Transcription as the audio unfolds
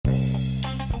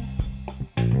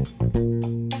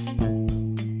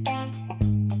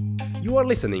You are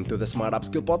listening to the Smart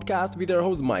Upskill podcast with your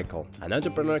host Michael, an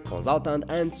entrepreneur, consultant,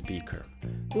 and speaker.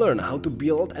 Learn how to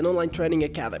build an online training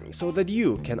academy so that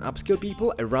you can upskill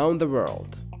people around the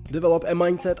world. Develop a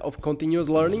mindset of continuous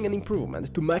learning and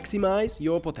improvement to maximize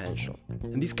your potential.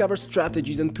 And discover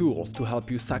strategies and tools to help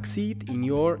you succeed in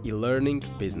your e-learning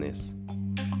business.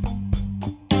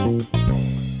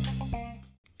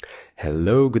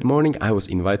 Hello, good morning. I was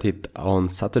invited on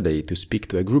Saturday to speak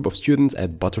to a group of students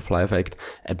at Butterfly Effect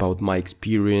about my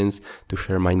experience, to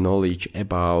share my knowledge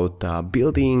about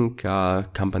building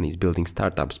companies, building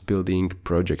startups, building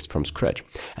projects from scratch.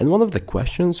 And one of the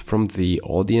questions from the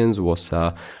audience was,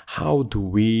 how do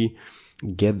we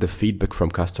get the feedback from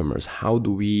customers? How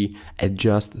do we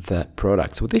adjust the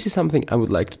product? So this is something I would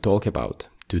like to talk about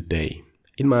today.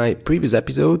 In my previous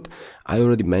episode, I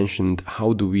already mentioned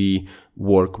how do we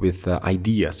work with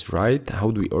ideas, right?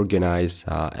 How do we organize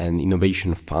an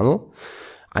innovation funnel?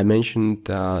 I mentioned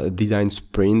design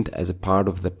sprint as a part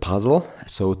of the puzzle.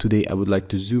 So today I would like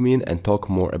to zoom in and talk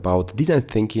more about design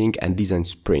thinking and design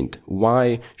sprint.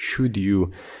 Why should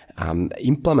you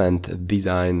implement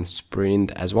design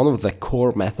sprint as one of the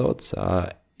core methods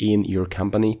in your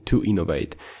company to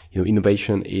innovate?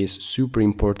 Innovation is super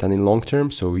important in long term,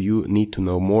 so you need to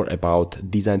know more about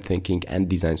design thinking and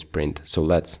design sprint. So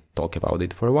let's talk about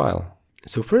it for a while.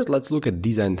 So first, let's look at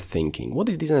design thinking. What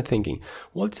is design thinking?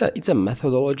 Well, it's a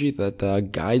methodology that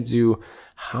guides you.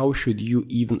 How should you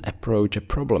even approach a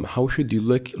problem? How should you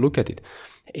look at it?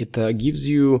 It gives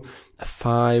you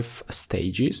 5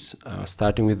 stages,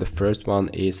 starting with the first one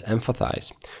is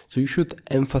empathize. So you should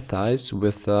empathize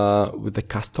with the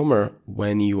customer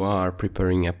when you are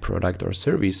preparing a product or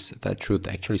service that should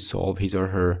actually solve his or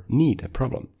her need, a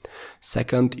problem.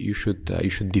 Second, you should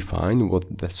define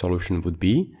what the solution would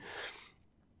be.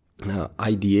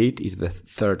 Ideate is the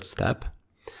third step.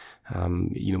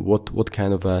 What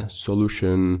kind of a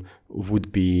solution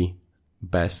would be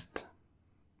best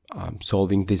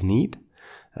solving this need.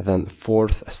 And then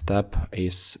fourth step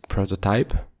is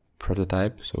prototype.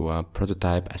 So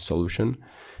prototype a solution,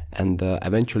 and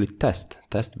eventually test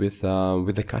with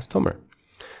the customer.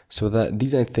 So the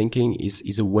design thinking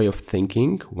is a way of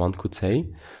thinking, one could say.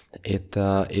 It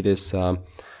is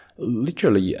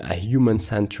literally a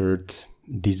human-centered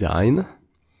design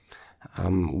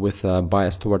with a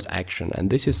bias towards action. And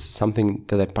this is something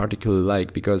that I particularly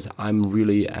like because I'm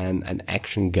really an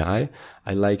action guy.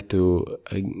 I like to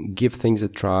give things a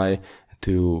try,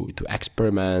 to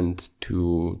experiment,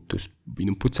 to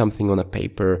put something on a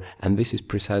paper. And this is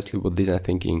precisely what design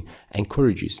thinking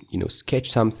encourages.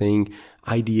 Sketch something,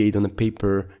 ideate on a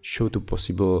paper, show to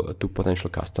potential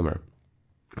customer.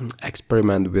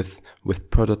 Experiment with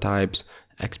prototypes,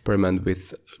 experiment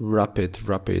with rapid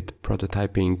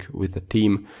prototyping with the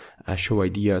team, show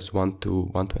ideas one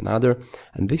to another,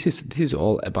 and this is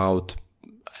all about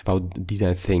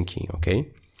design thinking,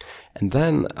 okay? And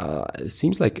then it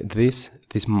seems like this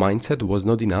mindset was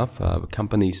not enough.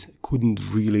 Companies couldn't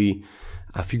really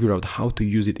figure out how to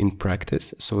use it in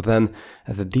practice. So then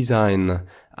the design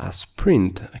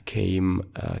sprint came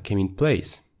in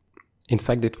place. In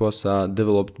fact, it was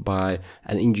developed by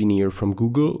an engineer from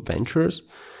Google Ventures.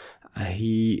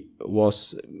 He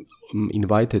was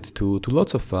invited to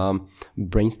lots of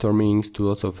brainstormings, to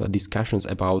lots of discussions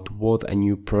about what a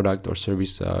new product or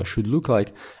service should look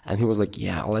like. And he was like,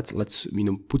 "Yeah, let's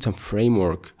put some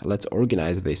framework. Let's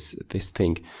organize this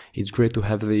thing. It's great to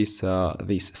have these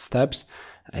steps,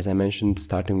 as I mentioned,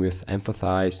 starting with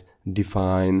empathize,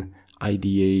 define,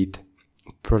 ideate,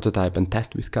 prototype, and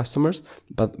test with customers,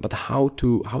 but how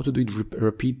to do it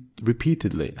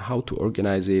repeatedly, how to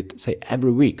organize it, say,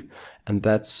 every week." And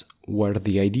that's where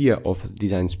the idea of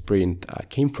design sprint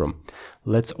came from.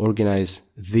 Let's organize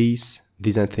these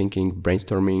design thinking,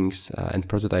 brainstormings, and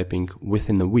prototyping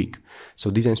within a week.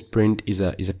 So design sprint is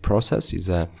a process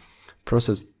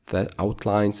that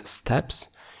outlines steps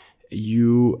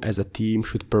you as a team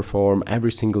should perform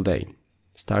every single day,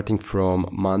 starting from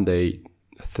Monday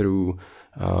through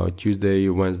Tuesday,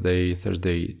 Wednesday,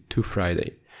 Thursday to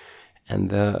Friday. And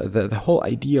the whole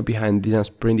idea behind design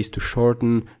sprint is to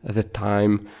shorten the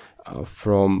time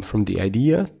from the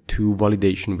idea to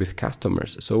validation with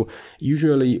customers. So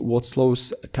usually what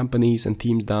slows companies and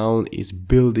teams down is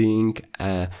building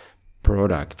a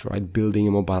product, right? Building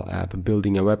a mobile app,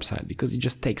 building a website, because it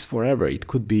just takes forever. It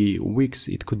could be weeks,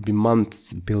 it could be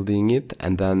months building it,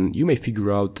 and then you may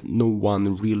figure out no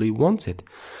one really wants it.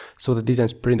 So the design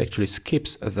sprint actually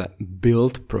skips the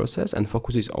build process and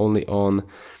focuses only on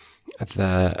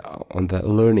the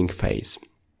learning phase.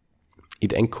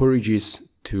 It encourages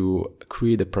to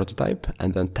create a prototype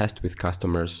and then test with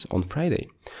customers on Friday.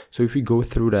 So if we go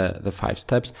through the 5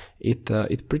 steps,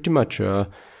 it pretty much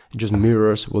just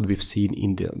mirrors what we've seen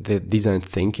in the design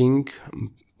thinking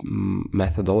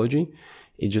methodology.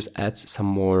 It just adds some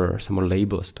more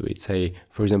labels to it. Say,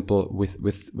 for example,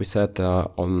 we said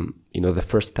on the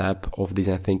first step of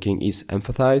design thinking is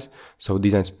empathize. So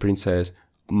design sprint says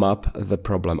map the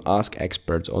problem, ask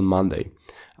experts on Monday,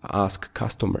 ask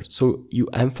customers. So you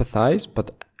empathize,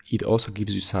 but it also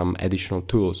gives you some additional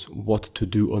tools, what to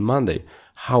do on Monday,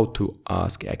 how to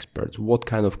ask experts, what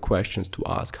kind of questions to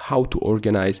ask, how to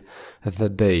organize the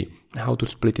day, how to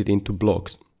split it into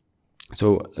blocks.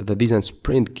 So the design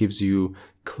sprint gives you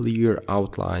clear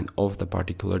outline of the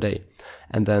particular day.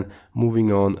 And then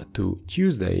moving on to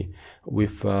Tuesday,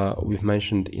 we've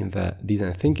mentioned in the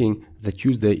design thinking that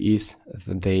Tuesday is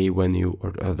the day when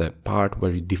or the part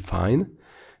where you define.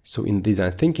 So in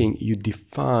design thinking,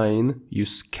 you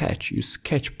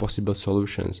sketch possible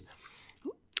solutions.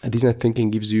 Design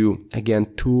thinking gives you, again,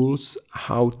 tools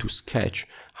how to sketch,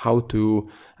 how to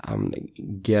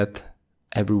get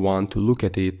everyone to look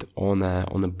at it on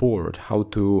a board, how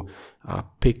to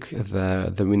pick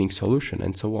the winning solution,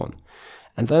 and so on.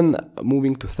 And then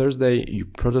moving to Thursday, you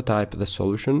prototype the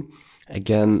solution.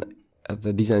 Again,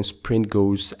 the design sprint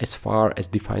goes as far as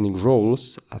defining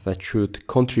roles that should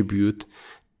contribute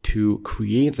to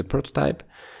create the prototype.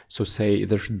 So say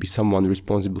there should be someone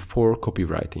responsible for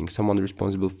copywriting, someone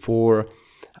responsible for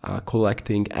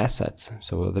collecting assets.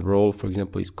 So the role, for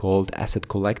example, is called asset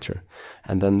collector,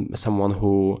 and then someone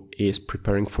who is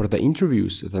preparing for the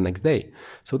interviews the next day.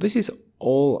 So this is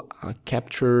all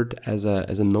captured as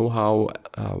a know-how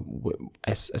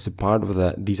as a part of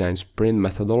the design sprint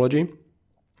methodology.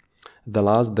 The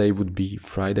last day would be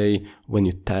Friday, when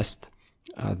you test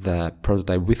the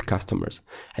prototype with customers.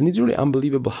 And it's really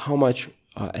unbelievable how much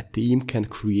a team can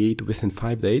create within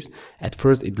 5 days. At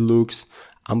first it looks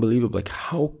unbelievable, like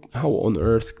how on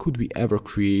earth could we ever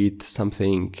create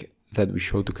something that we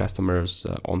show to customers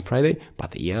on Friday?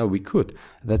 But yeah, we could.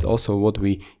 That's also what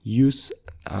we use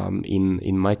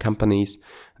in my companies.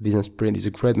 Design sprint is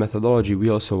a great methodology. We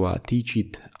also teach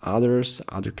it other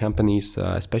companies,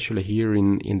 especially here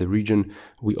in the region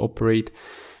we operate,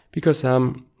 because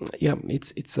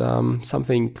it's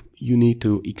something you need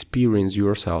to experience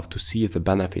yourself to see the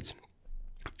benefits.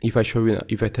 If I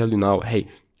tell you now, hey,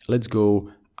 let's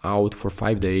go out for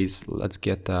 5 days, let's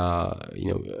get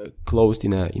closed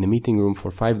in a meeting room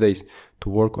for 5 days to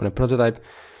work on a prototype,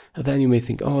 then you may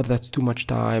think, oh, that's too much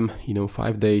time,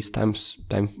 5 days times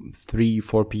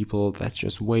 3-4 people, that's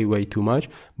just way too much.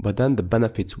 But then the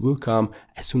benefits will come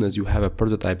as soon as you have a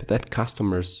prototype that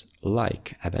customers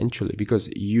like eventually, because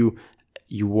you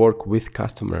work with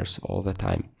customers all the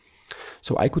time.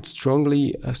 So I could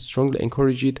strongly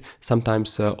encourage it.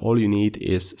 Sometimes all you need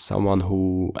is someone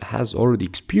who has already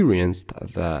experienced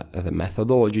the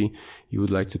methodology you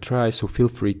would like to try. So feel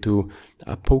free to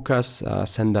poke us,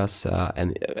 send us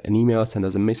an email, send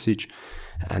us a message,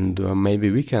 and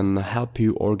maybe we can help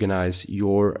you organize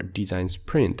your design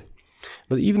sprint.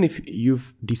 But even if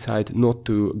you've decided not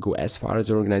to go as far as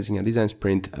organizing a design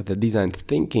sprint, the design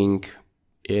thinking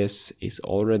is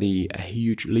already a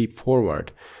huge leap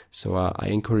forward. So I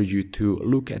encourage you to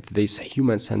look at this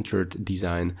human-centered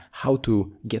design, how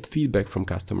to get feedback from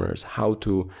customers, how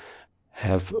to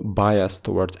have bias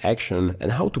towards action,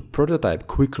 and how to prototype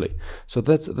quickly. So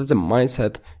that's a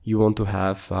mindset you want to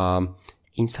have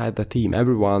inside the team.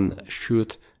 Everyone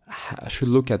should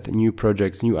look at new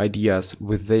projects, new ideas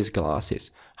with these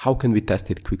glasses. How can we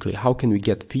test it quickly? How can we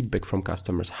get feedback from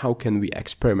customers? How can we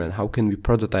experiment? How can we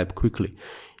prototype quickly?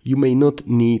 You may not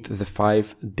need the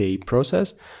 5-day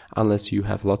process unless you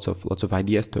have lots of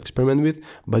ideas to experiment with,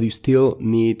 but you still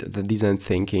need the design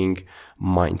thinking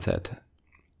mindset.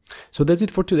 So that's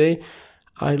it for today.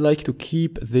 I like to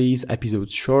keep these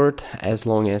episodes short as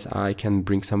long as I can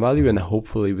bring some value, and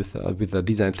hopefully with the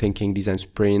design thinking, design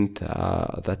sprint,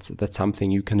 that's something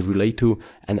you can relate to,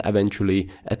 and eventually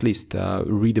at least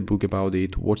read a book about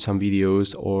it, watch some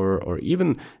videos, or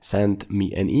even send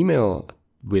me an email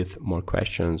with more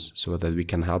questions so that we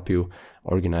can help you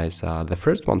organize the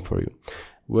first one for you.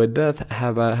 With that,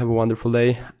 have a wonderful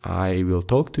day. I will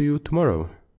talk to you tomorrow.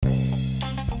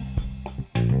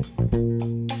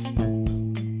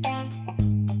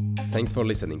 Thanks for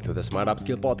listening to the Smart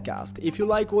Upskill podcast. If you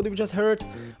like what you've just heard,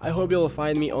 I hope you'll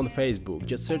find me on Facebook.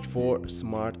 Just search for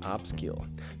Smart Upskill.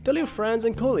 Tell your friends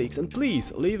and colleagues, and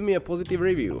please leave me a positive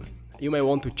review. you may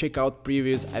want to check out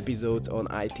previous episodes on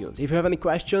iTunes. If you have any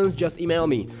questions, just email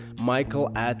me,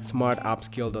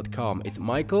 michael@smartupskill.com. It's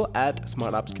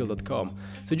michael@smartupskill.com.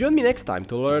 So join me next time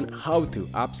to learn how to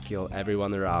upskill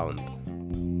everyone around.